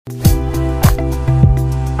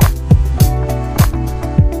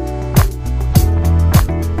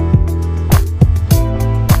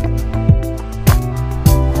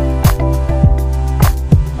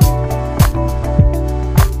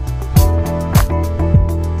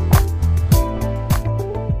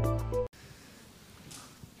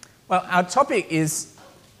Well, our topic is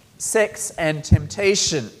sex and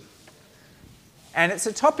temptation. And it's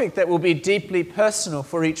a topic that will be deeply personal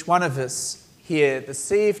for each one of us here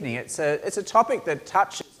this evening. It's a topic that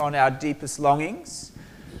touches on our deepest longings,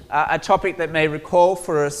 a topic that may recall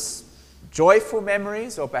for us joyful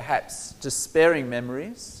memories or perhaps despairing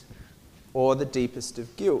memories, or the deepest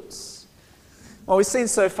of guilts. Well, we've seen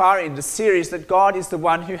so far in the series that God is the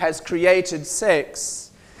one who has created sex.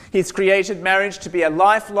 He's created marriage to be a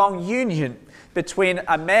lifelong union between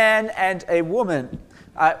a man and a woman,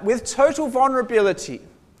 with total vulnerability,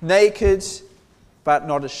 naked but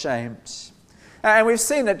not ashamed. And we've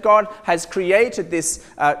seen that God has created this,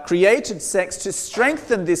 created sex to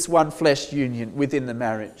strengthen this one flesh union within the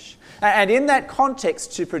marriage. And in that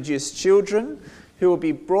context to produce children who will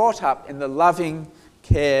be brought up in the loving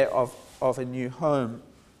care of a new home.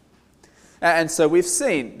 And so we've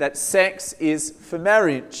seen that sex is for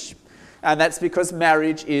marriage, and that's because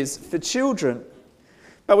marriage is for children.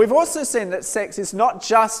 But we've also seen that sex is not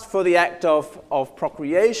just for the act of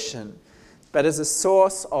procreation, but as a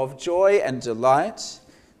source of joy and delight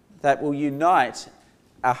that will unite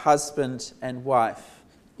a husband and wife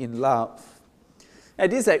in love.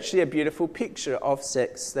 It is actually a beautiful picture of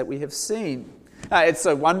sex that we have seen. It's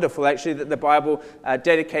so wonderful, actually, that the Bible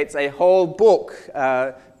dedicates a whole book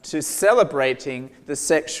to celebrating the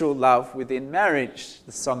sexual love within marriage,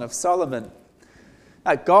 the Song of Solomon.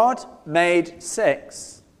 God made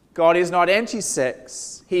sex. God is not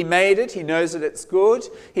anti-sex. He made it. He knows that it's good.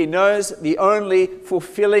 He knows the only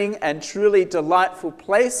fulfilling and truly delightful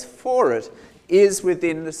place for it is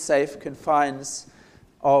within the safe confines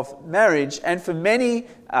of marriage. And for many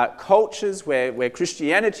cultures where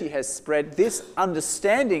Christianity has spread, this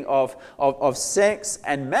understanding of sex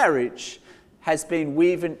and marriage has been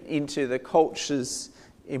woven into the cultures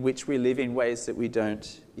in which we live in ways that we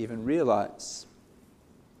don't even realize.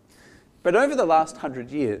 But over the last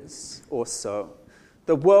 100 years or so,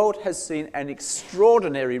 the world has seen an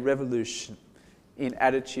extraordinary revolution in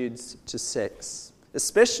attitudes to sex,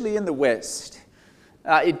 especially in the West.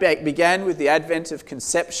 It began with the advent of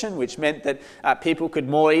conception, which meant that people could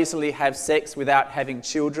more easily have sex without having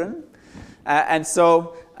children. And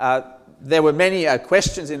so there were many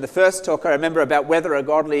questions in the first talk, I remember, about whether a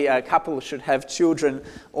godly couple should have children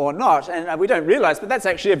or not. And we don't realize, but that's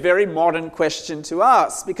actually a very modern question to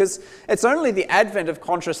ask, because it's only the advent of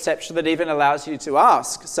contraception that even allows you to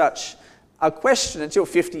ask such a question. Until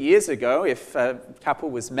 50 years ago, if a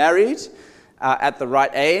couple was married at the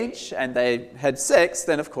right age and they had sex,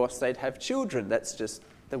 then of course they'd have children. That's just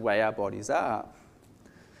the way our bodies are.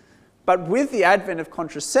 But with the advent of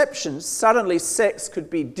contraception, suddenly sex could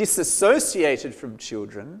be disassociated from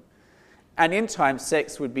children, and in time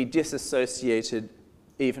sex would be disassociated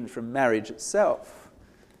even from marriage itself.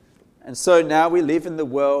 And so now we live in the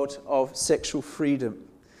world of sexual freedom,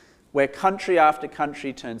 where country after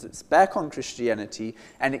country turns its back on Christianity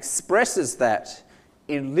and expresses that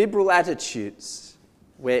in liberal attitudes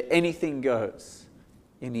where anything goes.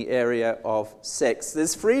 In the area of sex.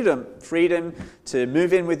 There's freedom to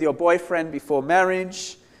move in with your boyfriend before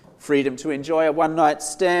marriage, freedom to enjoy a one-night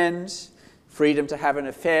stand, freedom to have an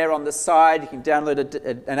affair on the side. You can download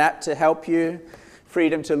an app to help you,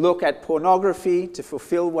 freedom to look at pornography, to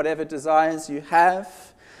fulfill whatever desires you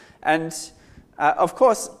have. And of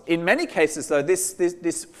course, in many cases, though,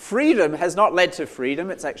 this freedom has not led to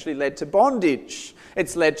freedom. It's actually led to bondage.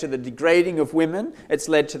 It's led to the degrading of women. It's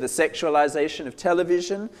led to the sexualization of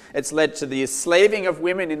television. It's led to the enslaving of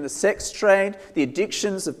women in the sex trade, the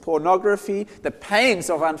addictions of pornography, the pains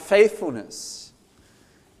of unfaithfulness.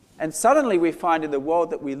 And suddenly we find in the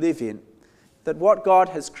world that we live in that what God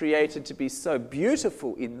has created to be so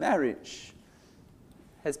beautiful in marriage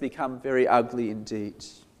has become very ugly indeed.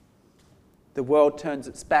 The world turns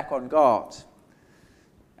its back on God,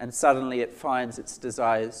 and suddenly it finds its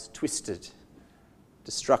desires twisted,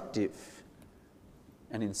 destructive,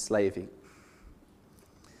 and enslaving.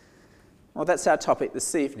 Well, that's our topic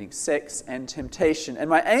this evening, sex and temptation. And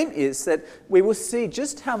my aim is that we will see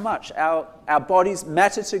just how much our bodies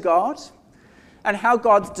matter to God, and how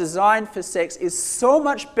God's design for sex is so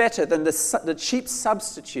much better than the cheap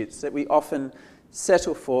substitutes that we often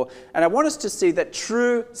settle for. And I want us to see that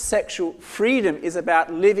true sexual freedom is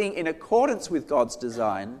about living in accordance with God's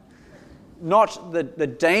design, not the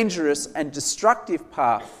dangerous and destructive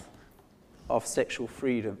path of sexual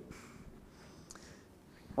freedom.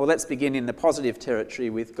 Well, let's begin in the positive territory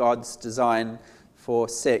with God's design for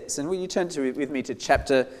sex. And will you turn with me to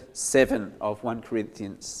chapter 7 of 1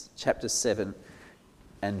 Corinthians, chapter 7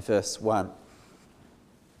 and verse 1.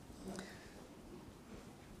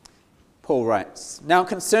 Paul writes, "Now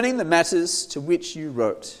concerning the matters to which you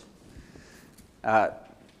wrote,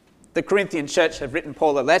 The Corinthian church have written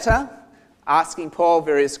Paul a letter asking Paul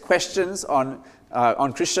various questions on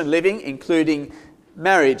Christian living, including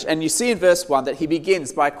marriage. And you see in verse 1 that he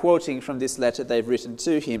begins by quoting from this letter they've written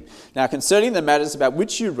to him. Now, concerning the matters about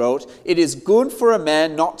which you wrote, it is good for a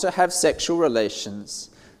man not to have sexual relations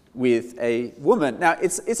with a woman. Now,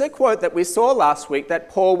 it's a quote that we saw last week that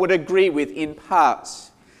Paul would agree with in part.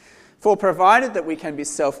 For provided that we can be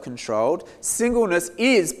self-controlled, singleness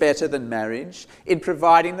is better than marriage in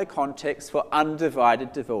providing the context for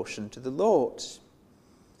undivided devotion to the Lord.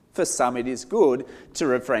 For some it is good to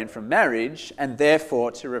refrain from marriage and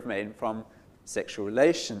therefore to refrain from sexual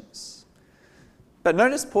relations. But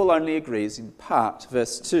notice Paul only agrees in part.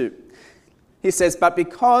 Verse 2. He says, but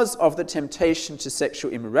because of the temptation to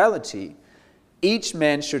sexual immorality, each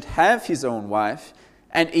man should have his own wife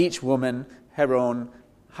and each woman her own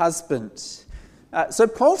husband. So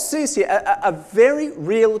Paul sees here a very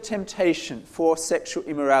real temptation for sexual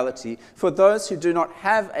immorality for those who do not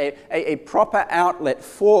have a proper outlet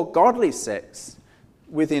for godly sex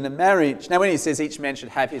within a marriage. Now, when he says each man should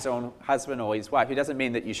have his own husband or his wife, he doesn't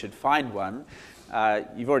mean that you should find one.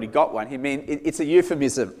 You've already got one. He means it's a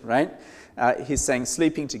euphemism, right? He's saying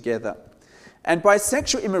sleeping together. And by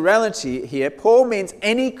sexual immorality here, Paul means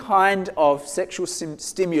any kind of sexual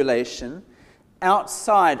stimulation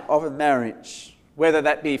outside of a marriage, whether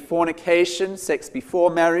that be fornication, sex before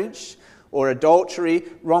marriage, or adultery,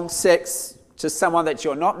 wrong sex to someone that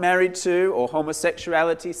you're not married to, or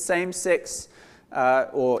homosexuality, same-sex,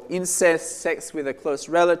 or incest, sex with a close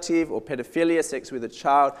relative, or pedophilia, sex with a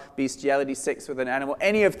child, bestiality, sex with an animal.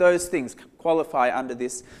 Any of those things qualify under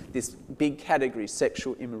this big category,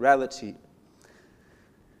 sexual immorality.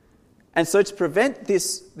 And so to prevent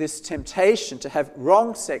this temptation to have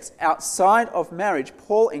wrong sex outside of marriage,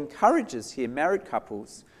 Paul encourages here married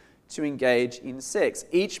couples to engage in sex.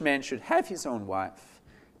 Each man should have his own wife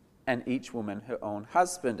and each woman her own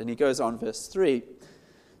husband. And he goes on, verse 3,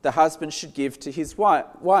 the husband should give to his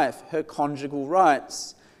wife her conjugal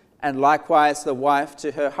rights, and likewise the wife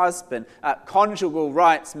to her husband. Conjugal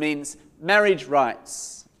rights means marriage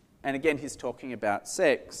rights. And again, he's talking about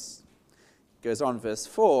sex. Goes on, verse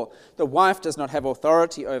 4, the wife does not have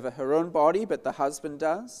authority over her own body, but the husband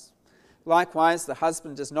does. Likewise, the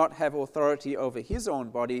husband does not have authority over his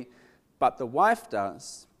own body, but the wife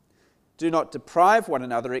does. Do not deprive one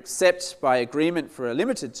another except by agreement for a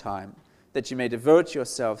limited time, that you may devote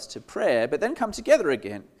yourselves to prayer, but then come together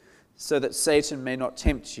again, so that Satan may not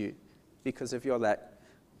tempt you because of your lack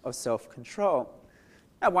of self-control.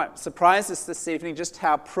 Now, it won't surprise us this evening just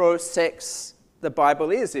how pro-sex the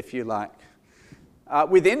Bible is, if you like.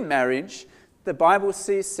 Within marriage, the Bible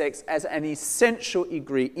sees sex as an essential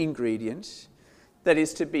ingredient that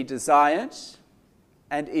is to be desired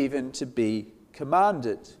and even to be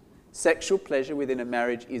commanded. Sexual pleasure within a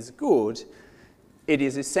marriage is good. It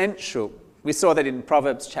is essential. We saw that in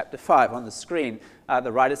Proverbs chapter 5 on the screen.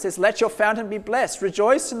 The writer says, let your fountain be blessed.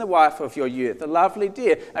 Rejoice in the wife of your youth, a lovely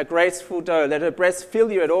deer, a graceful doe. Let her breast fill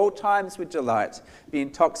you at all times with delight. Be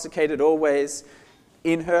intoxicated always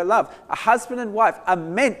in her love. A husband and wife are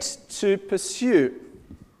meant to pursue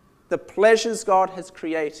the pleasures God has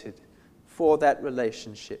created for that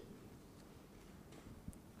relationship.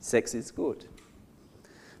 Sex is good.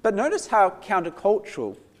 But notice how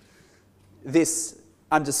countercultural this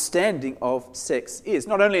understanding of sex is,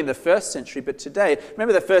 not only in the first century, but today.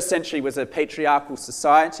 Remember, the first century was a patriarchal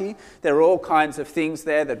society. There were all kinds of things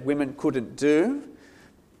there that women couldn't do.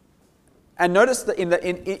 And notice that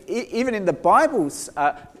even in the Bible's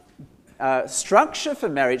structure for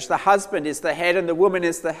marriage, the husband is the head and the woman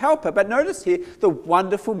is the helper. But notice here the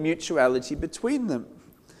wonderful mutuality between them.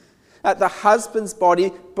 The husband's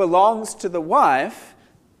body belongs to the wife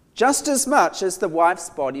just as much as the wife's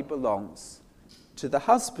body belongs to the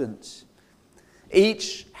husband.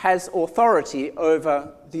 Each has authority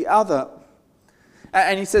over the other.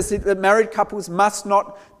 And he says that the married couples must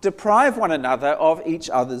not deprive one another of each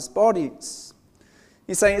other's bodies.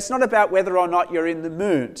 He's saying it's not about whether or not you're in the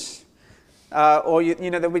mood. Or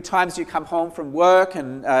there'll be times you come home from work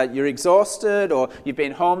and you're exhausted, or you've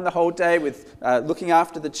been home the whole day with looking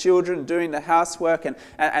after the children, doing the housework,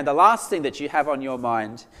 and the last thing that you have on your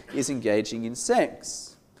mind is engaging in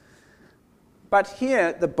sex. But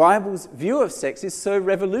here, the Bible's view of sex is so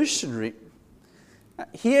revolutionary.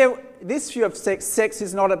 Here, this view of sex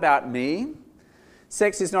is not about me.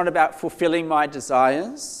 Sex is not about fulfilling my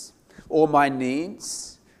desires or my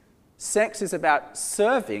needs. Sex is about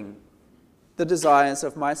serving the desires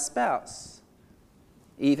of my spouse,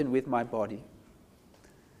 even with my body.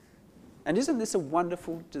 And isn't this a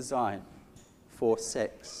wonderful design for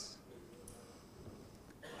sex?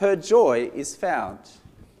 her joy is found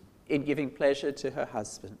in giving pleasure to her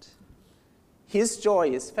husband. His joy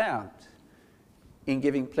is found in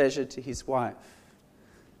giving pleasure to his wife.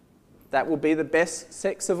 That will be the best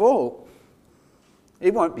sex of all.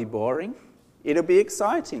 It won't be boring. It'll be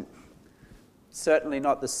exciting. Certainly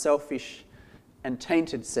not the selfish and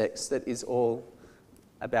tainted sex that is all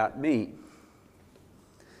about me.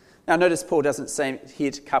 Now notice Paul doesn't say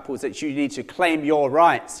here to couples that you need to claim your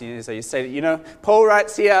rights. So you say that, Paul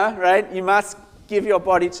writes here, right? You must give your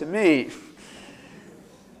body to me.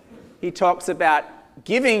 He talks about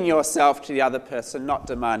giving yourself to the other person, not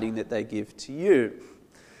demanding that they give to you.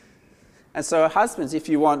 And so husbands, if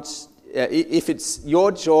it's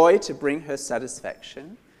your joy to bring her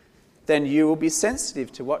satisfaction, then you will be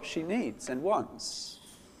sensitive to what she needs and wants.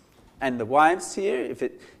 And the wives here, if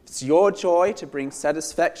it's your joy to bring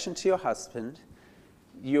satisfaction to your husband,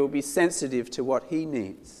 you'll be sensitive to what he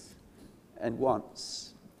needs and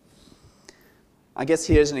wants. I guess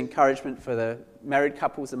here's an encouragement for the married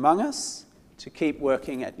couples among us to keep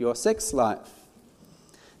working at your sex life.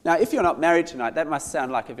 Now, if you're not married tonight, that must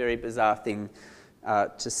sound like a very bizarre thing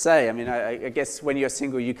to say. I mean, I guess when you're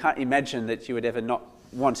single, you can't imagine that you would ever not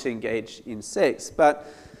want to engage in sex.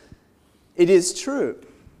 But it is true.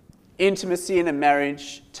 Intimacy in a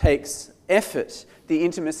marriage takes effort. The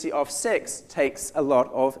intimacy of sex takes a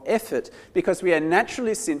lot of effort because we are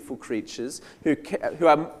naturally sinful creatures who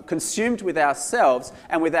are consumed with ourselves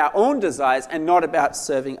and with our own desires and not about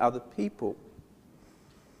serving other people.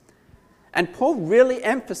 And Paul really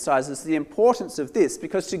emphasizes the importance of this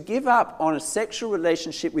because to give up on a sexual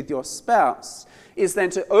relationship with your spouse is then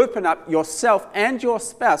to open up yourself and your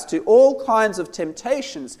spouse to all kinds of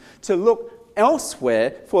temptations to look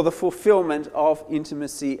elsewhere for the fulfillment of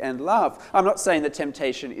intimacy and love. I'm not saying that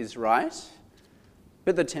temptation is right,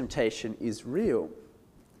 but the temptation is real.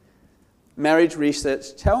 Marriage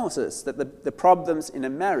research tells us that the problems in a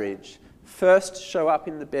marriage first show up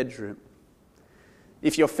in the bedroom.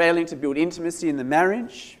 If you're failing to build intimacy in the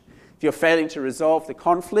marriage, if you're failing to resolve the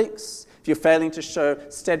conflicts, if you're failing to show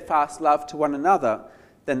steadfast love to one another,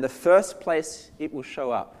 then the first place it will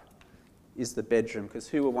show up is the bedroom, because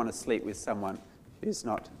who will want to sleep with someone who's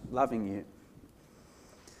not loving you?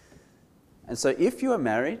 And so if you are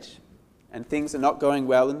married and things are not going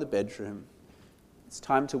well in the bedroom, it's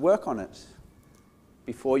time to work on it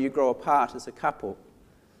before you grow apart as a couple,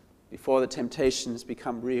 before the temptations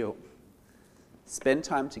become real. Spend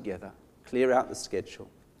time together, clear out the schedule.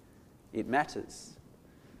 It matters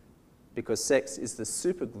because sex is the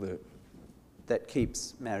superglue that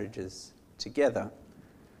keeps marriages together,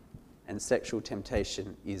 and sexual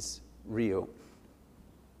temptation is real.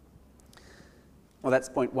 Well, that's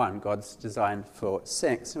point one, God's design for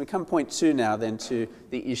sex. And we come to point two now then to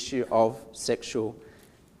the issue of sexual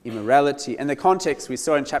immorality. And the context we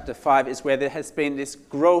saw in chapter 5 is where there has been this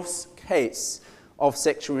gross case of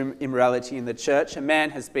sexual immorality in the church. A man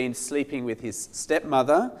has been sleeping with his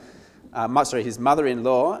his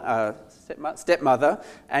mother-in-law, stepmother,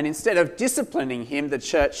 and instead of disciplining him, the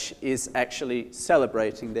church is actually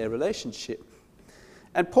celebrating their relationship.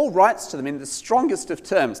 And Paul writes to them in the strongest of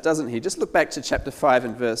terms, doesn't he? Just look back to chapter 5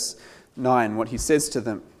 and verse 9, what he says to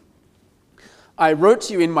them. I wrote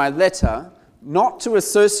to you in my letter not to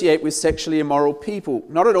associate with sexually immoral people,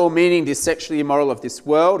 not at all meaning the sexually immoral of this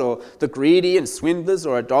world or the greedy and swindlers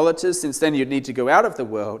or idolaters, since then you'd need to go out of the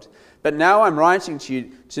world. But now I'm writing to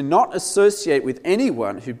you to not associate with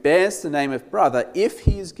anyone who bears the name of brother if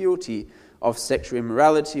he is guilty of sexual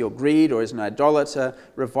immorality or greed or is an idolater,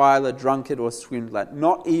 reviler, drunkard or swindler,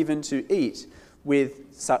 not even to eat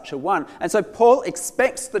with such a one. And so Paul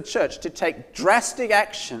expects the church to take drastic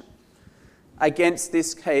action against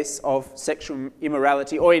this case of sexual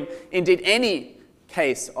immorality, or indeed any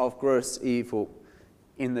case of gross evil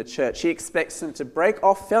in the church. He expects them to break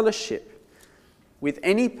off fellowship with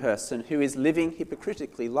any person who is living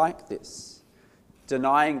hypocritically like this,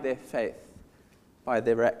 denying their faith by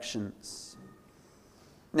their actions.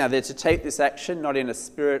 Now, they're to take this action not in a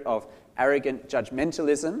spirit of arrogant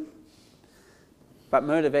judgmentalism, but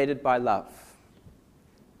motivated by love,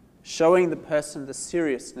 showing the person the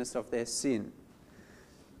seriousness of their sin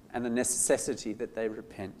and the necessity that they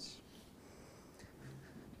repent.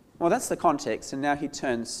 Well, that's the context, and now he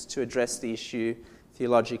turns to address the issue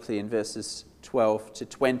theologically in verses 12 to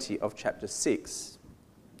 20 of chapter 6.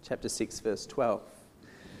 Chapter 6, verse 12.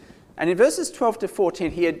 And in verses 12 to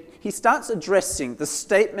 14, he starts addressing the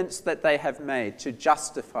statements that they have made to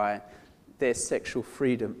justify their sexual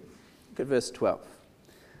freedom. Look at verse 12.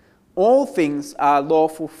 All things are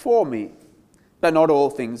lawful for me, but not all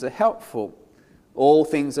things are helpful. All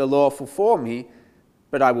things are lawful for me,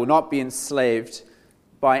 but I will not be enslaved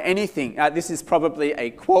by anything. This is probably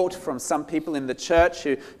a quote from some people in the church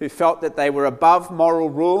who felt that they were above moral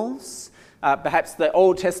rules. Perhaps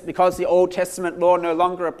because the Old Testament law no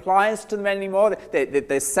longer applies to them anymore,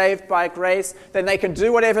 they're saved by grace, then they can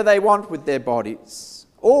do whatever they want with their bodies.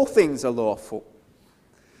 All things are lawful.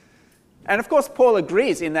 And of course, Paul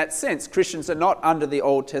agrees in that sense. Christians are not under the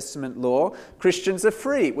Old Testament law. Christians are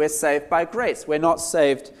free. We're saved by grace. We're not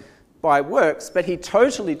saved by works. But he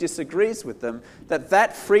totally disagrees with them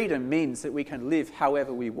that freedom means that we can live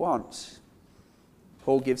however we want.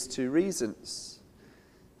 Paul gives two reasons.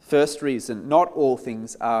 First reason, not all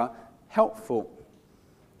things are helpful.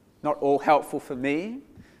 Not all helpful for me,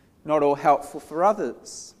 not all helpful for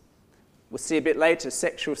others. We'll see a bit later,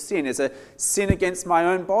 sexual sin is a sin against my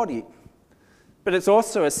own body. But it's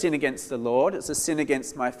also a sin against the Lord. It's a sin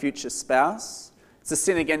against my future spouse. It's a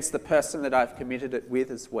sin against the person that I've committed it with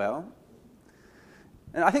as well.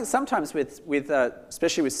 And I think sometimes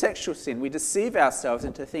especially with sexual sin, we deceive ourselves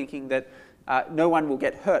into thinking that no one will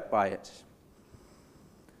get hurt by it.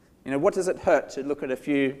 What does it hurt to look at a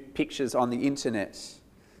few pictures on the internet?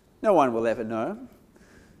 No one will ever know.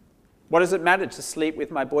 What does it matter to sleep with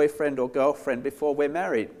my boyfriend or girlfriend before we're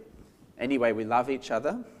married? Anyway, we love each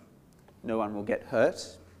other. No one will get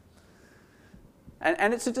hurt.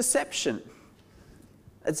 And it's a deception.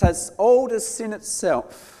 It's as old as sin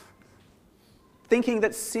itself. Thinking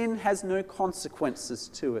that sin has no consequences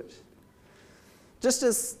to it. Just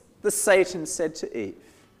as the Satan said to Eve,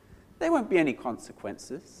 there won't be any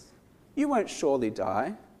consequences. You won't surely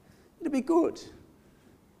die. It'll be good.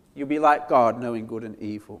 You'll be like God, knowing good and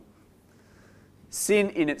evil.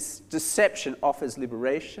 Sin in its deception offers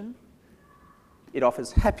liberation. It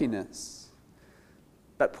offers happiness.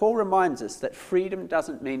 But Paul reminds us that freedom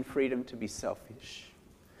doesn't mean freedom to be selfish.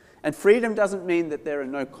 And freedom doesn't mean that there are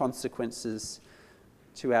no consequences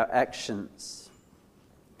to our actions.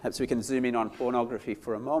 Perhaps we can zoom in on pornography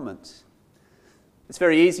for a moment. It's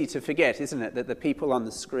very easy to forget, isn't it, that the people on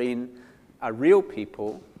the screen are real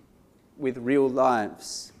people with real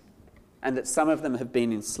lives, and that some of them have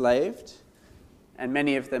been enslaved, and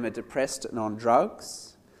many of them are depressed and on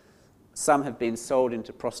drugs. Some have been sold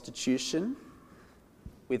into prostitution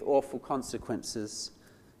with awful consequences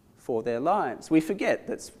for their lives. We forget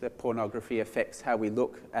that pornography affects how we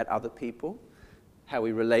look at other people, how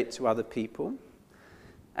we relate to other people.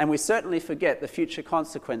 And we certainly forget the future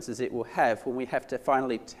consequences it will have when we have to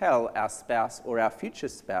finally tell our spouse or our future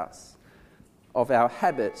spouse of our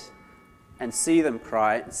habit and see them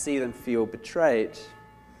cry and see them feel betrayed.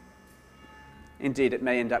 Indeed, it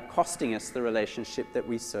may end up costing us the relationship that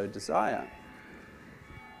we so desire.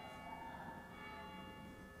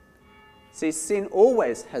 See, sin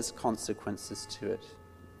always has consequences to it.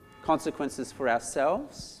 Consequences for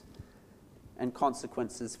ourselves and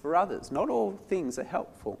consequences for others. Not all things are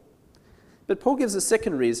helpful. But Paul gives a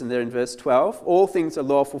second reason there in verse 12. All things are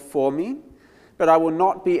lawful for me, but I will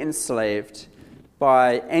not be enslaved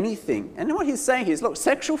by anything. And what he's saying here is, look,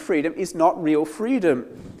 sexual freedom is not real freedom.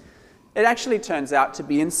 It actually turns out to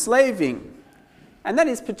be enslaving. And that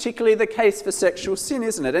is particularly the case for sexual sin,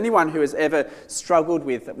 isn't it? Anyone who has ever struggled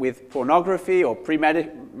with pornography or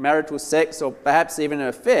premarital sex or perhaps even an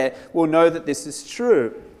affair will know that this is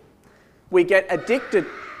true. We get addicted.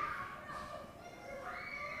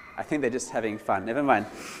 I think they're just having fun. Never mind.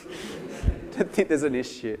 Don't think there's an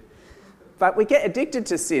issue. But we get addicted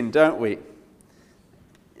to sin, don't we?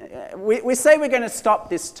 We say we're going to stop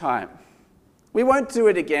this time. We won't do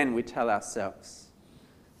it again, we tell ourselves.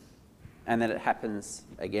 And then it happens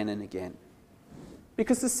again and again.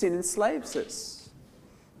 Because the sin enslaves us.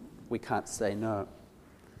 We can't say no.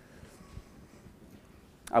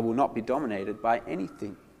 I will not be dominated by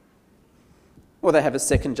anything. Or they have a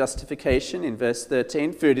second justification in verse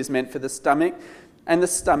 13. Food is meant for the stomach, and the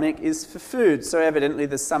stomach is for food. So evidently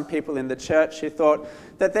there's some people in the church who thought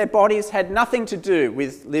that their bodies had nothing to do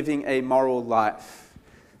with living a moral life.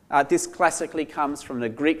 This classically comes from the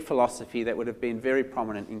Greek philosophy that would have been very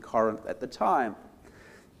prominent in Corinth at the time.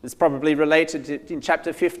 It's probably related to, in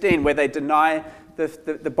chapter 15, where they deny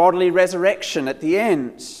the bodily resurrection at the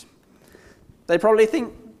end. They probably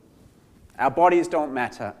think our bodies don't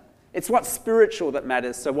matter. It's what's spiritual that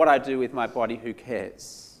matters, so what I do with my body, who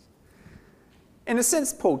cares? In a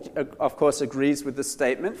sense, Paul, of course, agrees with the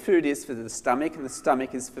statement. Food is for the stomach, and the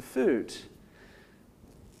stomach is for food.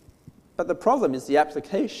 But the problem is the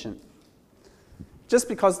application. Just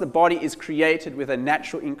because the body is created with a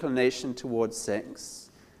natural inclination towards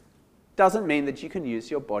sex doesn't mean that you can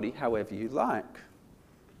use your body however you like.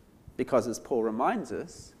 Because, as Paul reminds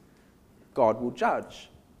us, God will judge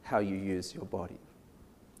how you use your body.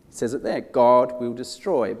 He says it there, God will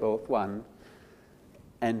destroy both one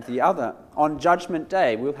and the other. On Judgment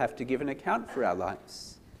Day, we'll have to give an account for our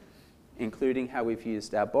lives, including how we've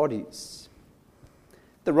used our bodies.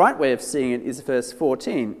 The right way of seeing it is verse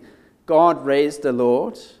 14. God raised the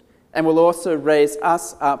Lord and will also raise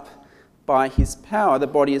us up by his power. The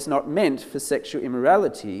body is not meant for sexual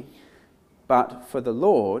immorality, but for the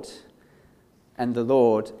Lord, and the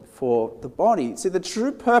Lord for the body. See, the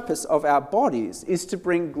true purpose of our bodies is to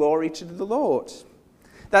bring glory to the Lord.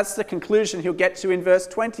 That's the conclusion he'll get to in verse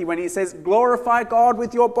 20 when he says, glorify God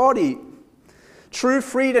with your body. True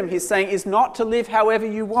freedom, he's saying, is not to live however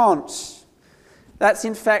you want. That's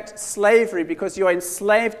in fact slavery, because you're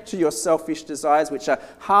enslaved to your selfish desires, which are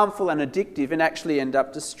harmful and addictive and actually end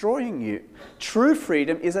up destroying you. True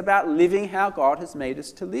freedom is about living how God has made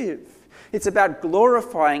us to live. It's about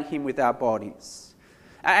glorifying him with our bodies.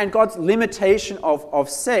 And God's limitation of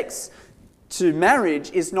sex to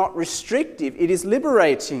marriage is not restrictive, it is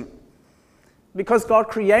liberating. Because God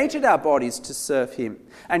created our bodies to serve him.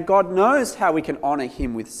 And God knows how we can honour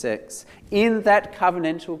him with sex in that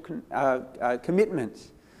covenantal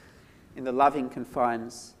commitment, in the loving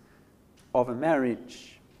confines of a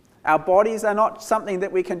marriage. Our bodies are not something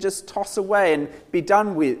that we can just toss away and be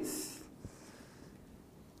done with.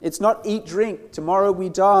 It's not eat, drink, tomorrow we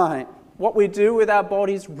die. What we do with our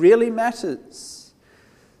bodies really matters.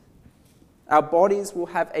 Our bodies will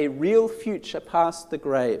have a real future past the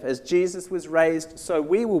grave. As Jesus was raised, so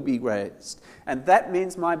we will be raised. And that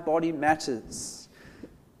means my body matters.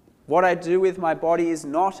 What I do with my body is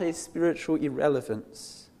not a spiritual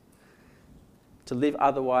irrelevance. To live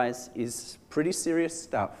otherwise is pretty serious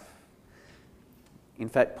stuff. In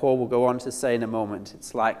fact, Paul will go on to say in a moment,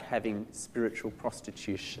 it's like having spiritual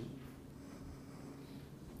prostitution.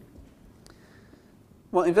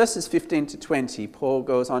 Well, in verses 15 to 20, Paul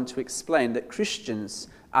goes on to explain that Christians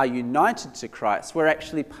are united to Christ. We're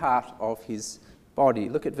actually part of his body.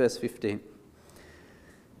 Look at verse 15.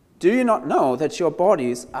 Do you not know that your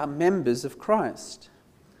bodies are members of Christ?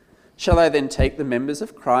 Shall I then take the members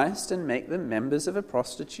of Christ and make them members of a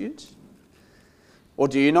prostitute? Or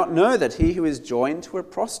do you not know that he who is joined to a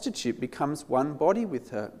prostitute becomes one body with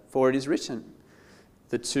her? For it is written,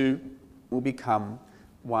 the two will become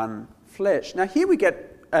one flesh. Now here we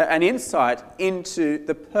get an insight into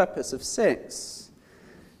the purpose of sex.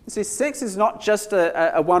 You see, sex is not just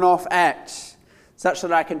a one-off act, such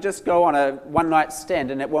that I can just go on a one-night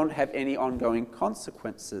stand and it won't have any ongoing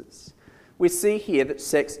consequences. We see here that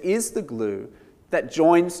sex is the glue that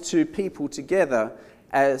joins two people together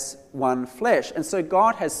as one flesh. And so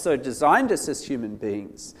God has so designed us as human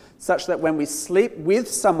beings, such that when we sleep with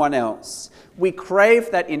someone else, we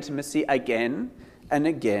crave that intimacy again and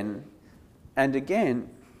again and again.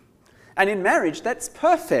 And in marriage, that's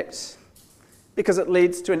perfect, because it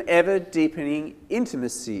leads to an ever-deepening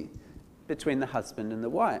intimacy between the husband and the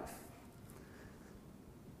wife.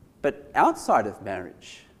 But outside of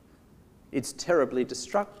marriage, it's terribly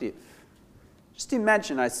destructive. Just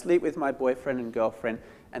imagine I sleep with my boyfriend and girlfriend,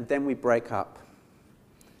 and then we break up.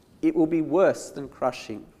 It will be worse than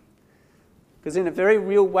crushing, because in a very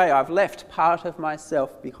real way, I've left part of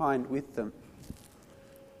myself behind with them.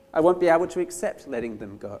 I won't be able to accept letting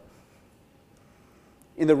them go.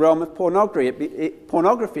 In the realm of pornography,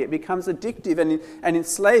 it becomes addictive and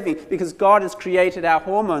enslaving, because God has created our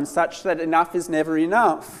hormones such that enough is never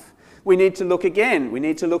enough. We need to look again, we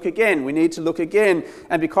need to look again, we need to look again.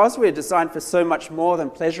 And because we're designed for so much more than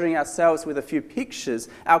pleasuring ourselves with a few pictures,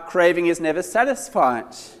 our craving is never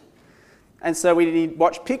satisfied. And so we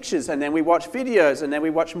watch pictures, and then we watch videos, and then we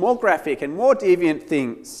watch more graphic and more deviant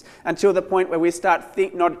things, until the point where we start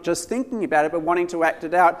not just thinking about it, but wanting to act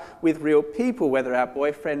it out with real people, whether our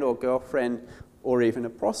boyfriend or girlfriend or even a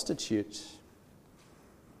prostitute.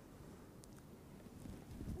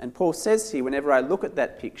 And Paul says here, whenever I look at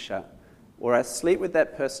that picture, or I sleep with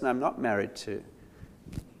that person I'm not married to,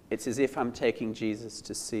 it's as if I'm taking Jesus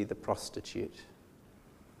to see the prostitute.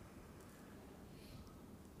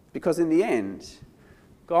 Because in the end,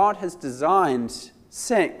 God has designed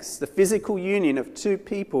sex, the physical union of two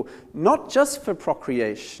people, not just for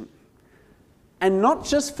procreation and not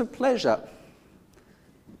just for pleasure,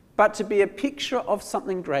 but to be a picture of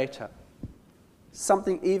something greater,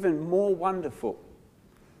 something even more wonderful,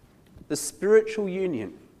 the spiritual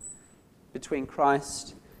union between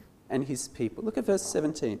Christ and his people. Look at verse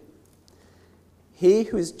 17. He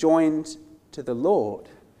who is joined to the Lord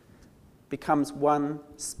becomes one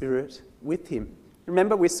spirit with him.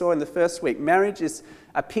 Remember, we saw in the first week, marriage is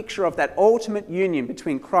a picture of that ultimate union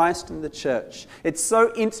between Christ and the church. It's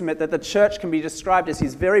so intimate that the church can be described as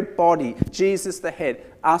his very body, Jesus the head,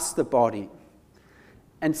 us the body.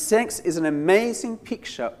 And sex is an amazing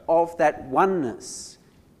picture of that oneness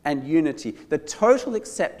and unity, the total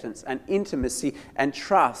acceptance and intimacy and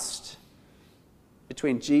trust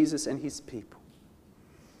between Jesus and his people.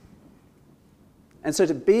 And so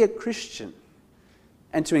to be a Christian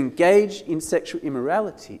and to engage in sexual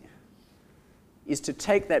immorality is to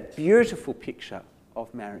take that beautiful picture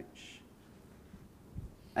of marriage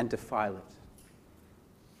and defile it.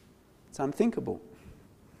 It's unthinkable.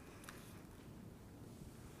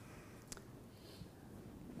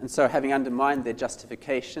 And so, having undermined their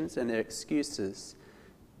justifications and their excuses,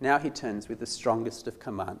 now he turns with the strongest of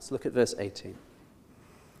commands. Look at verse 18.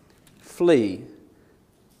 Flee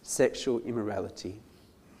sexual immorality.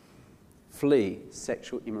 Flee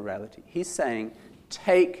sexual immorality. He's saying,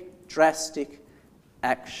 take drastic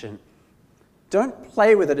action. Don't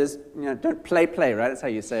play with it as, don't play, right? That's how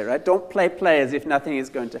you say it, right? Don't play as if nothing is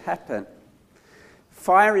going to happen.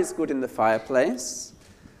 Fire is good in the fireplace,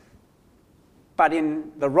 but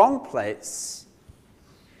in the wrong place,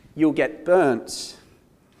 you'll get burnt.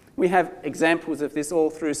 We have examples of this all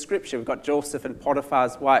through Scripture. We've got Joseph and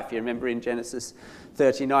Potiphar's wife, you remember in Genesis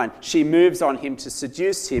 39. She moves on him to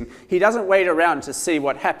seduce him. He doesn't wait around to see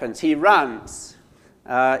what happens. He runs.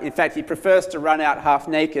 In fact, he prefers to run out half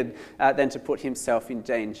naked than to put himself in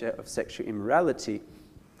danger of sexual immorality.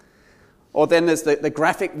 Or then there's the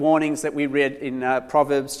graphic warnings that we read in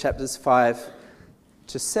Proverbs chapters 5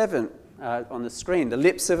 to 7 on the screen. The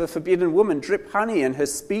lips of a forbidden woman drip honey, and her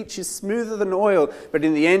speech is smoother than oil, but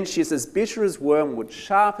in the end she is as bitter as wormwood,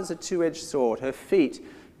 sharp as a two-edged sword. Her feet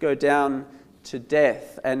go down to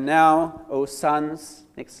death. And now, O sons,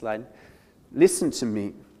 next slide, listen to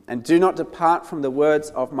me, and do not depart from the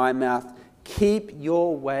words of my mouth. Keep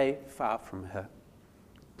your way far from her.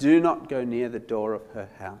 Do not go near the door of her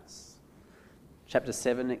house. Chapter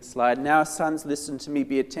 7, next slide. Now, sons, listen to me.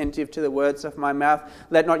 Be attentive to the words of my mouth.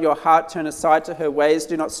 Let not your heart turn aside to her ways.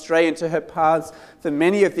 Do not stray into her paths. For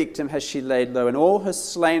many a victim has she laid low, and all her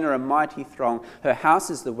slain are a mighty throng. Her house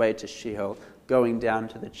is the way to Sheol, going down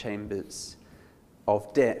to the chambers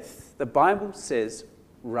of death. The Bible says,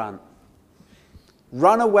 run.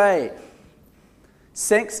 Run away.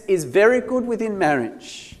 Sex is very good within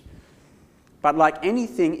marriage, but like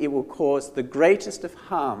anything, it will cause the greatest of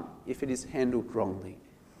harm if it is handled wrongly.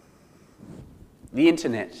 The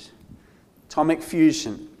internet, atomic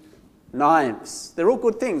fusion, knives, they're all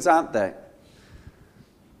good things, aren't they?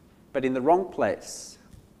 But in the wrong place,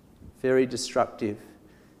 very destructive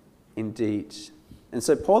indeed. And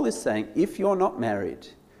so Paul is saying, if you're not married,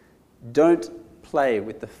 don't play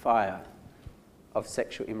with the fire of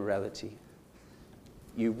sexual immorality.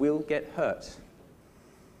 You will get hurt.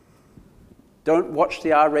 Don't watch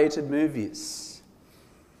the R-rated movies.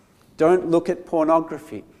 Don't look at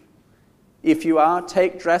pornography. If you are,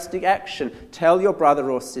 take drastic action. Tell your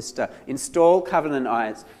brother or sister. Install Covenant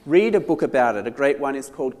Eyes. Read a book about it. A great one is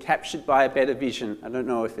called Captured by a Better Vision. I don't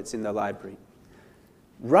know if it's in the library.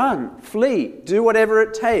 Run, flee, do whatever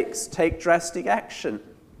it takes. Take drastic action.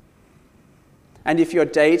 And if you're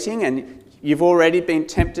dating and you've already been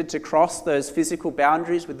tempted to cross those physical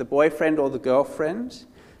boundaries with the boyfriend or the girlfriend,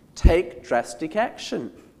 take drastic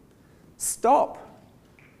action. Stop.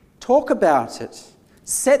 Talk about it.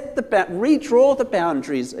 Redraw the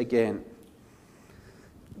boundaries again.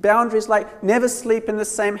 Boundaries like never sleep in the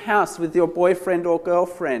same house with your boyfriend or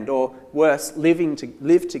girlfriend, or worse,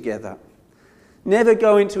 live together. Never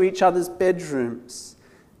go into each other's bedrooms.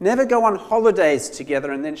 Never go on holidays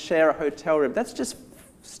together and then share a hotel room. That's just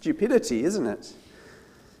stupidity, isn't it?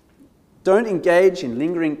 Don't engage in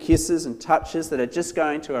lingering kisses and touches that are just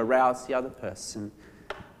going to arouse the other person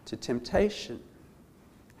to temptation.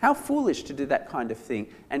 How foolish to do that kind of thing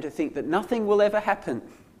and to think that nothing will ever happen.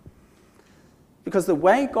 Because the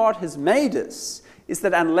way God has made us is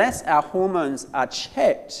that unless our hormones are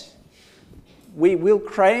checked, we will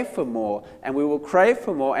crave for more, and we will crave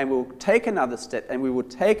for more, and we'll take another step, and we will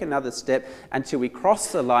take another step until we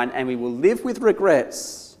cross the line, and we will live with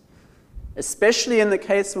regrets, especially in the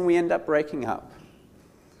case when we end up breaking up.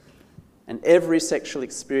 And every sexual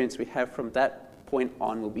experience we have from that point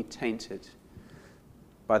on will be tainted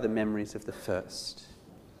by the memories of the first.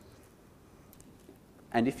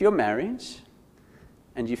 And if you're married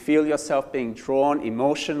and you feel yourself being drawn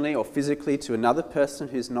emotionally or physically to another person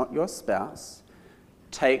who's not your spouse,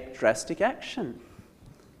 take drastic action.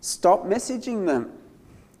 Stop messaging them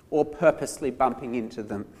or purposely bumping into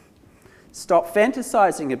them. Stop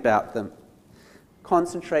fantasizing about them.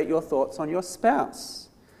 Concentrate your thoughts on your spouse,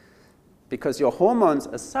 because your hormones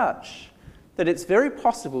are such that it's very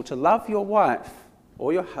possible to love your wife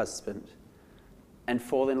or your husband and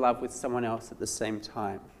fall in love with someone else at the same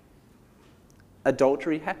time.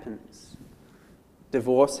 Adultery happens.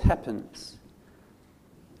 Divorce happens.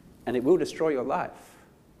 and it will destroy your life.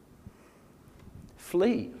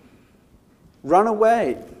 Flee. Run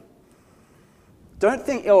away. Don't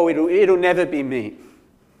think, oh, it'll never be me.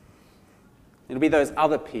 It'll be those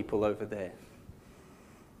other people over there.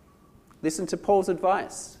 Listen to Paul's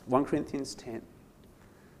advice, 1 Corinthians 10.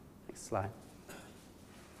 Next slide.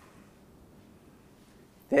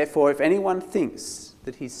 Therefore, if anyone thinks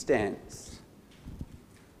that he stands,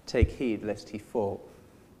 take heed lest he fall.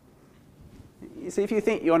 You see, if you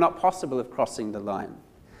think you're not possible of crossing the line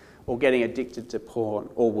or getting addicted to porn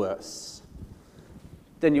or worse,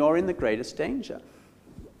 then you're in the greatest danger.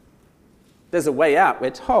 There's a way out,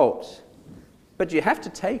 we're told, but you have to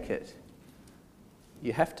take it.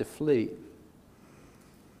 You have to flee.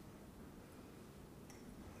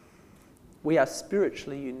 We are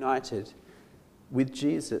spiritually united with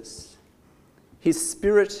Jesus. His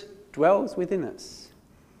Spirit dwells within us.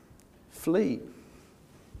 Flee.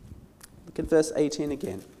 Look at verse 18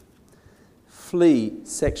 again. Flee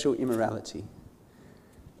sexual immorality.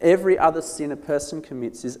 Every other sin a person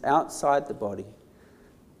commits is outside the body,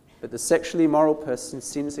 but the sexually immoral person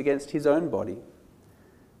sins against his own body.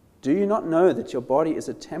 Do you not know that your body is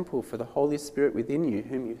a temple for the Holy Spirit within you,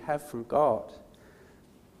 whom you have from God?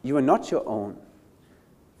 You are not your own,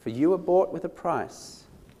 for you were bought with a price.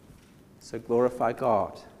 So glorify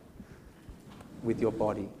God with your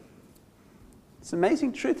body. It's an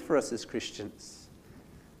amazing truth for us as Christians.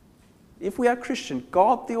 If we are Christian,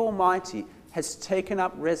 God the Almighty has taken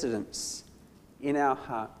up residence in our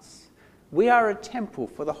hearts. We are a temple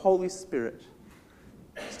for the Holy Spirit.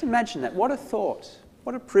 Just imagine that. What a thought.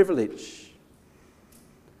 What a privilege.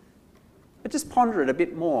 But just ponder it a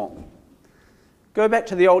bit more. Go back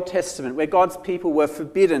to the Old Testament, where God's people were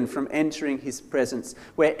forbidden from entering his presence,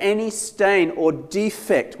 where any stain or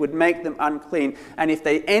defect would make them unclean, and if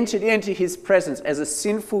they entered into his presence as a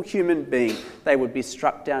sinful human being, they would be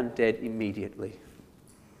struck down dead immediately.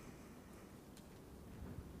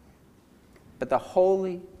 But the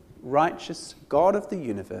holy, righteous God of the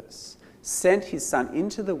universe sent his Son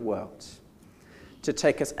into the world to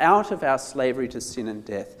take us out of our slavery to sin and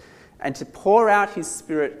death, and to pour out his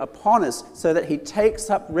Spirit upon us so that he takes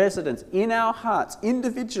up residence in our hearts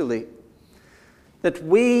individually, that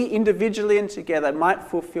we individually and together might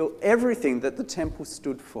fulfill everything that the temple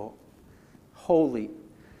stood for, holy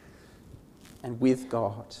and with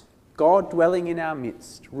God. God dwelling in our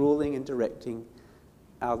midst, ruling and directing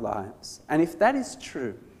our lives. And if that is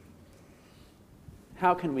true,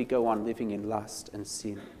 how can we go on living in lust and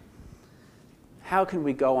sin? How can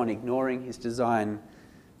we go on ignoring his design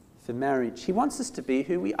for marriage? He wants us to be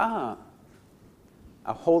who we are,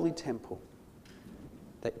 a holy temple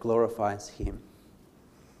that glorifies him.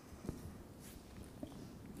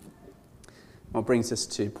 Well, brings us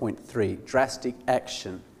to point 3. Drastic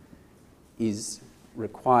action is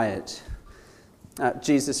required.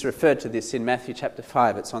 Jesus referred to this in Matthew chapter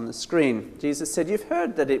 5. It's on the screen. Jesus said, "You've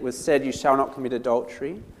heard that it was said, 'You shall not commit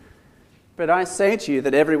adultery.' But I say to you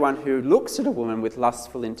that everyone who looks at a woman with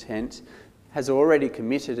lustful intent has already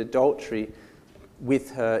committed adultery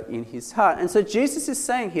with her in his heart." And so Jesus is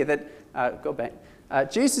saying here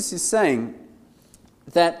that, Jesus is saying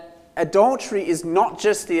that adultery is not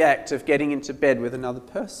just the act of getting into bed with another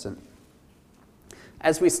person.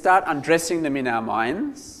 As we start undressing them in our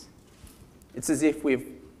minds, it's as if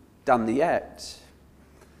we've done the act.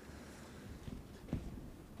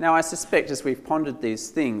 Now, I suspect as we've pondered these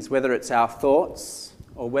things, whether it's our thoughts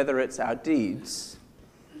or whether it's our deeds,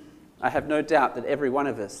 I have no doubt that every one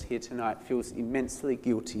of us here tonight feels immensely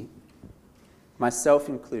guilty, myself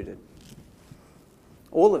included.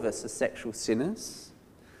 All of us are sexual sinners,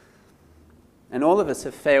 and all of us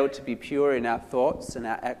have failed to be pure in our thoughts and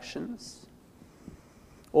our actions.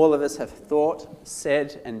 All of us have thought,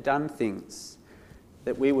 said, and done things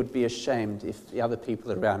that we would be ashamed if the other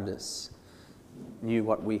people around us knew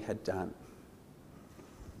what we had done.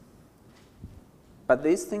 But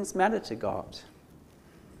these things matter to God.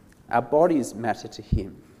 Our bodies matter to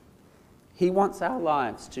him. He wants our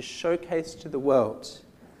lives to showcase to the world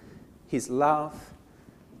his love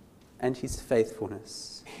and his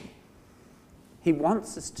faithfulness. He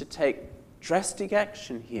wants us to take drastic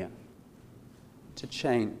action here to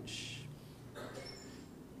change.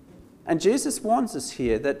 And Jesus warns us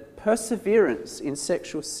here that perseverance in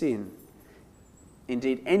sexual sin,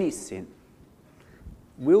 indeed any sin,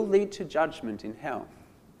 will lead to judgment in hell.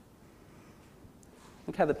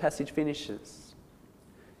 Look how the passage finishes.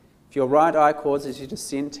 If your right eye causes you to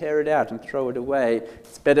sin, tear it out and throw it away.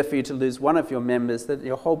 It's better for you to lose one of your members than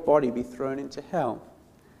your whole body be thrown into hell.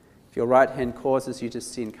 If your right hand causes you to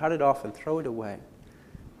sin, cut it off and throw it away.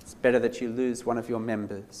 It's better that you lose one of your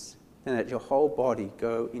members than that your whole body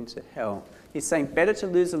go into hell. He's saying better to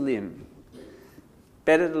lose a limb,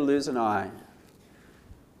 better to lose an eye,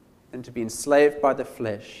 than to be enslaved by the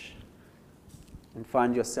flesh and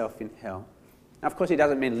find yourself in hell. Now, of course, he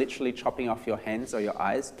doesn't mean literally chopping off your hands or your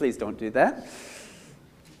eyes. Please don't do that.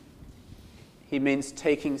 He means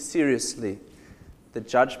taking seriously the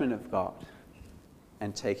judgment of God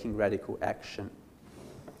and taking radical action.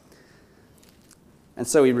 And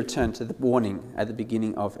so we return to the warning at the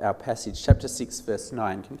beginning of our passage, chapter 6, verse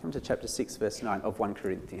 9. Can you come to chapter 6, verse 9 of 1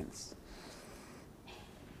 Corinthians?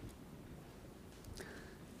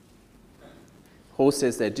 Paul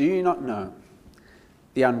says there, "Do you not know?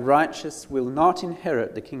 The unrighteous will not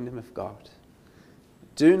inherit the kingdom of God.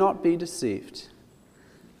 Do not be deceived.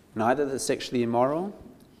 Neither the sexually immoral,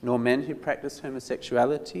 nor men who practice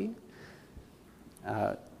homosexuality,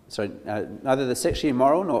 neither the sexually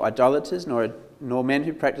immoral, nor idolaters, nor men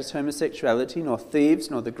who practice homosexuality, nor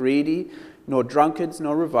thieves, nor the greedy, nor drunkards,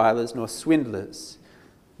 nor revilers, nor swindlers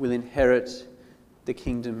will inherit the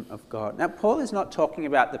kingdom of God." Now, Paul is not talking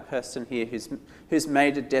about the person here who's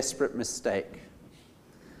made a desperate mistake,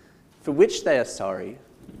 for which they are sorry,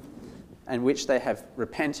 and which they have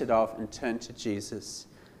repented of and turned to Jesus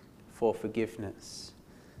for forgiveness.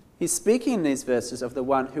 He's speaking in these verses of the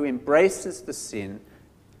one who embraces the sin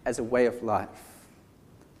as a way of life.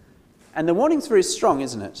 And the warning's very strong,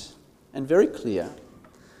 isn't it? And very clear.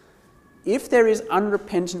 If there is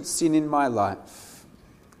unrepentant sin in my life,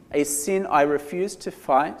 a sin I refuse to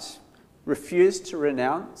fight, refuse to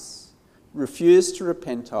renounce, refuse to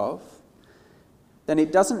repent of, then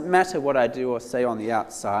it doesn't matter what I do or say on the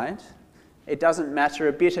outside. It doesn't matter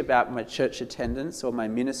a bit about my church attendance or my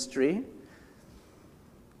ministry.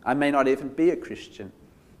 I may not even be a Christian,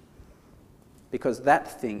 because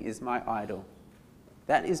that thing is my idol.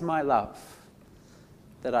 That is my love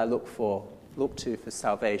that I look to for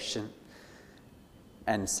salvation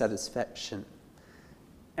and satisfaction.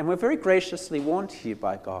 And we're very graciously warned here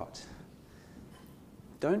by God.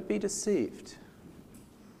 Don't be deceived.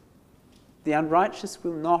 The unrighteous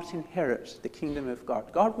will not inherit the kingdom of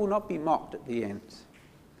God. God will not be mocked at the end.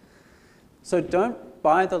 So don't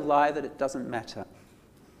buy the lie that it doesn't matter.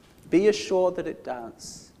 Be assured that it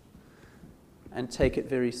does, and take it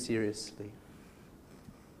very seriously.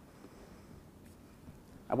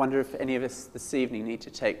 I wonder if any of us this evening need to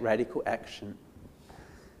take radical action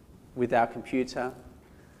with our computer,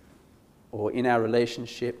 or in our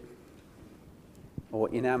relationship, or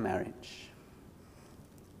in our marriage.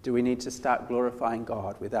 Do we need to start glorifying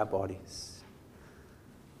God with our bodies?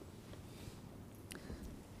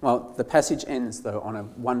 Well, the passage ends, though, on a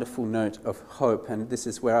wonderful note of hope, and this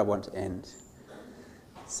is where I want to end.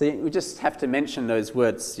 See, we just have to mention those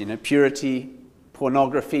words, purity,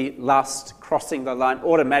 pornography, lust, crossing the line.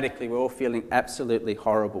 Automatically, we're all feeling absolutely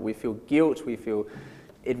horrible. We feel guilt, we feel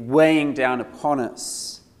it weighing down upon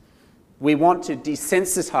us. We want to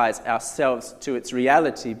desensitize ourselves to its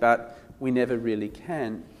reality, but we never really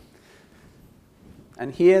can.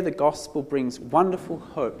 And here the gospel brings wonderful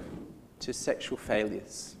hope to sexual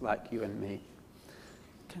failures like you and me.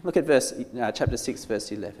 Look at chapter 6,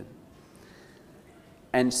 verse 11.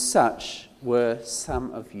 "And such were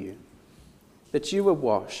some of you, but you were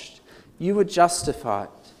washed, you were justified,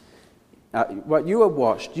 you were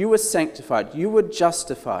washed, you were sanctified, you were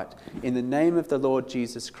justified in the name of the Lord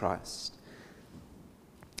Jesus Christ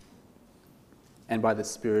and by the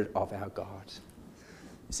Spirit of our God."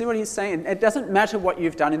 You see what he's saying? It doesn't matter what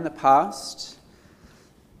you've done in the past.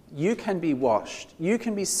 You can be washed. You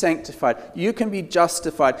can be sanctified. You can be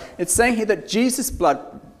justified. It's saying here that Jesus'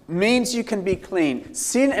 blood means you can be clean.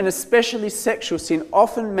 Sin, and especially sexual sin,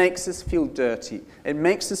 often makes us feel dirty. It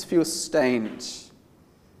makes us feel stained.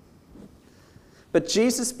 But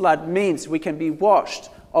Jesus' blood means we can be washed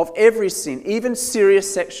of every sin, even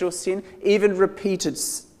serious sexual sin, even repeated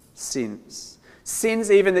sins.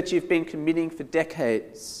 Sins even that you've been committing for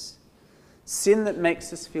decades. Sin that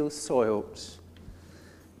makes us feel soiled.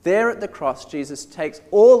 There at the cross, Jesus takes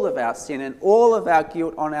all of our sin and all of our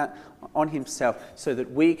guilt on himself so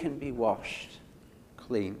that we can be washed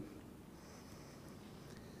clean.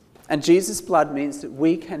 And Jesus' blood means that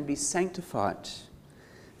we can be sanctified.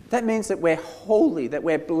 That means that we're holy, that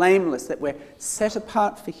we're blameless, that we're set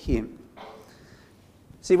apart for him.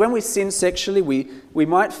 See, when we sin sexually, we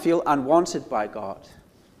might feel unwanted by God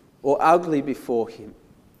or ugly before him.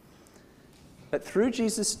 But through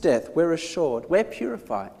Jesus' death, we're assured, we're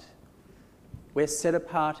purified. We're set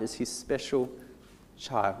apart as his special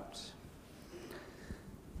child.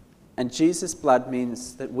 And Jesus' blood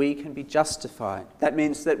means that we can be justified. That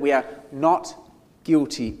means that we are not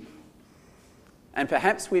guilty. And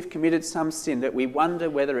perhaps we've committed some sin that we wonder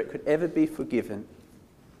whether it could ever be forgiven.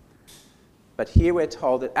 But here we're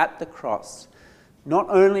told that at the cross, not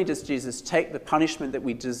only does Jesus take the punishment that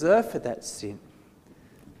we deserve for that sin,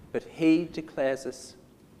 but he declares us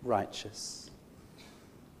righteous.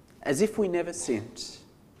 As if we never sinned.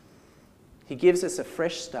 He gives us a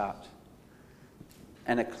fresh start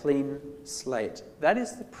and a clean slate. That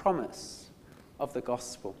is the promise of the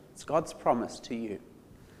gospel. It's God's promise to you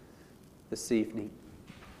this evening.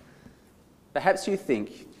 Perhaps you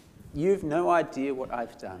think, you've no idea what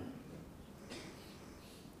I've done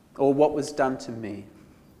or what was done to me.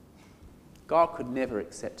 God could never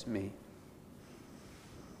accept me.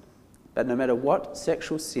 But no matter what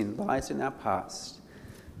sexual sin lies in our past,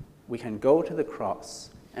 we can go to the cross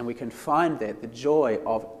and we can find there the joy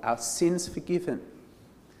of our sins forgiven.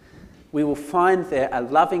 We will find there a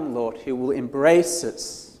loving Lord who will embrace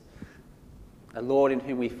us, a Lord in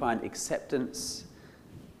whom we find acceptance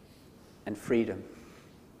and freedom.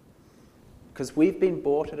 Because we've been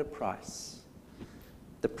bought at a price.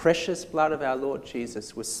 The precious blood of our Lord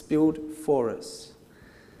Jesus was spilled for us,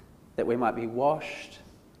 that we might be washed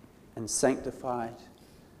and sanctified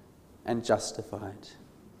and justified.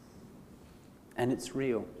 And it's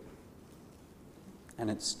real. And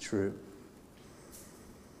it's true.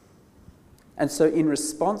 And so in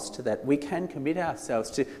response to that, we can commit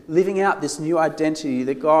ourselves to living out this new identity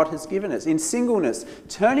that God has given us. In singleness,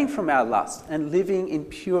 turning from our lust and living in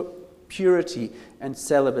purity and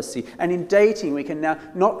celibacy. And in dating, we can now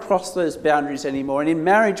not cross those boundaries anymore. And in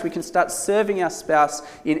marriage, we can start serving our spouse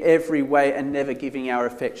in every way and never giving our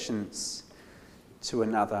affections to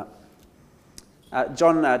another.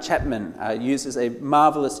 John Chapman uses a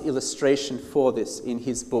marvelous illustration for this in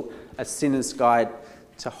his book, A Sinner's Guide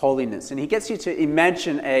to Holiness. And he gets you to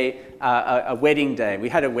imagine a wedding day. We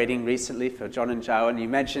had a wedding recently for John and Joe, and you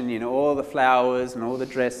imagine, all the flowers and all the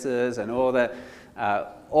dresses and all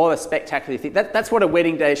the spectacular things. That's what a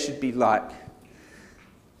wedding day should be like.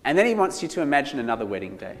 And then he wants you to imagine another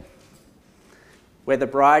wedding day where the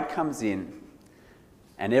bride comes in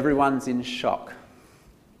and everyone's in shock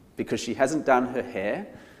because she hasn't done her hair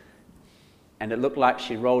and it looked like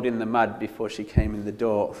she rolled in the mud before she came in the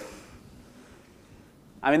door.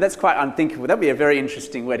 I mean, that's quite unthinkable. That'd be a very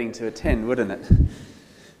interesting wedding to attend, wouldn't it?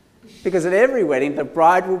 Because at every wedding, the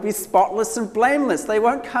bride will be spotless and blameless. They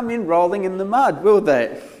won't come in rolling in the mud, will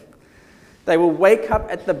they? They will wake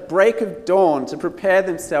up at the break of dawn to prepare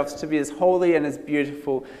themselves to be as holy and as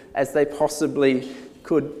beautiful as they possibly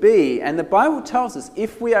could be. And the Bible tells us,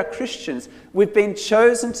 if we are Christians, we've been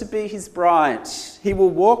chosen to be his bride. He will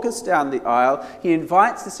walk us down the aisle. He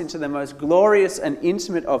invites us into the most glorious and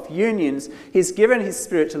intimate of unions. He's given his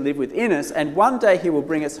Spirit to live within us, and one day he will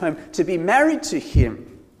bring us home to be married to him.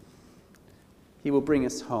 He will bring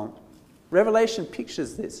us home. Revelation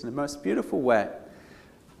pictures this in the most beautiful way.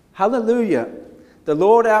 Hallelujah! The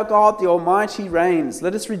Lord our God, the Almighty, reigns.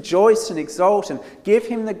 Let us rejoice and exult and give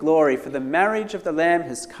him the glory, for the marriage of the Lamb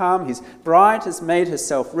has come. His bride has made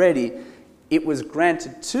herself ready. It was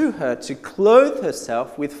granted to her to clothe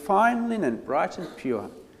herself with fine linen, bright and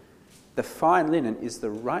pure. The fine linen is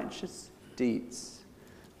the righteous deeds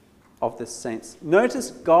of the saints.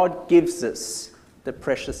 Notice God gives us the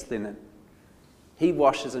precious linen. He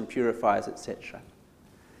washes and purifies, etc.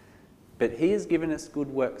 But he has given us good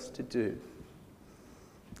works to do,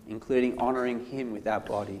 including honouring him with our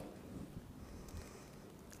body.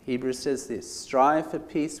 Hebrews says this, strive for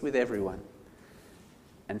peace with everyone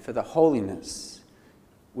and for the holiness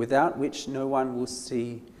without which no one will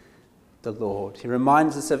see the Lord. He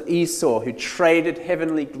reminds us of Esau, who traded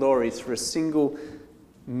heavenly glories for a single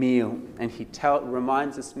meal, and he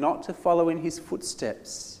reminds us not to follow in his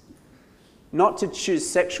footsteps, not to choose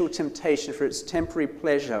sexual temptation for its temporary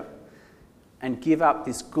pleasure and give up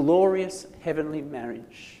this glorious heavenly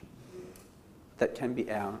marriage that can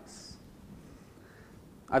be ours.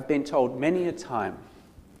 I've been told many a time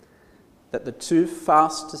that the two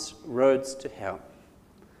fastest roads to hell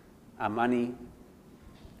are money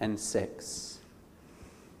and sex.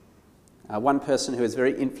 One person who was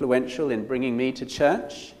very influential in bringing me to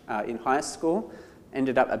church in high school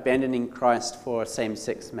ended up abandoning Christ for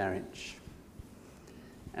same-sex marriage.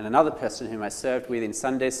 And another person whom I served with in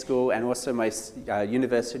Sunday school and also my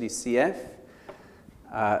university CF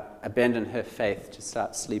abandoned her faith to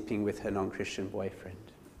start sleeping with her non-Christian boyfriend.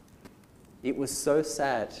 It was so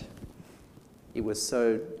sad. It was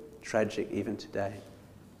so tragic even today.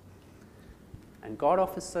 And God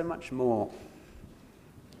offers so much more.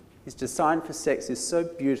 His design for sex is so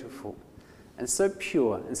beautiful and so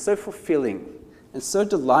pure and so fulfilling and so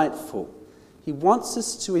delightful. He wants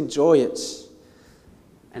us to enjoy it.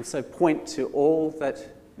 And so point to all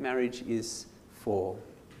that marriage is for.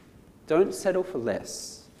 Don't settle for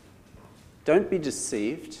less. Don't be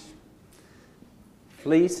deceived.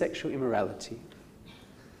 Flee sexual immorality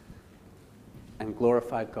and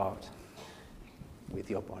glorify God with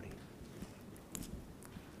your body.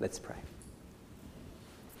 Let's pray.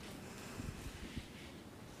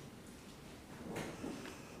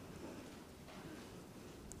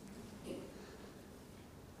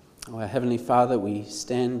 Oh, our Heavenly Father, we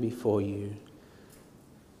stand before you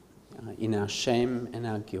in our shame and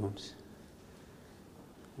our guilt.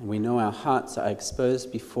 And we know our hearts are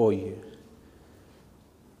exposed before you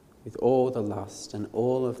with all the lust and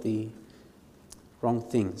all of the wrong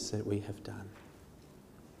things that we have done.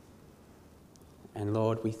 And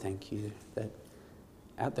Lord, we thank you that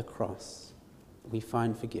at the cross we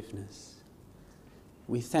find forgiveness.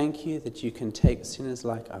 We thank you that you can take sinners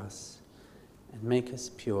like us and make us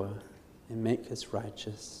pure and make us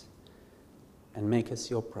righteous and make us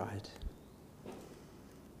your bride.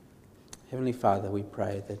 Heavenly Father, we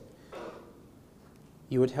pray that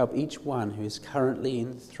you would help each one who is currently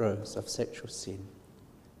in the throes of sexual sin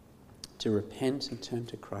to repent and turn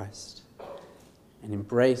to Christ and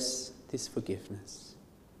embrace this forgiveness.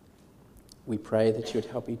 We pray that you would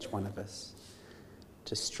help each one of us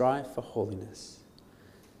to strive for holiness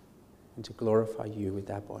and to glorify you with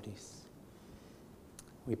our bodies.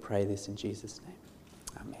 We pray this in Jesus' name.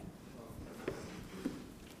 Amen.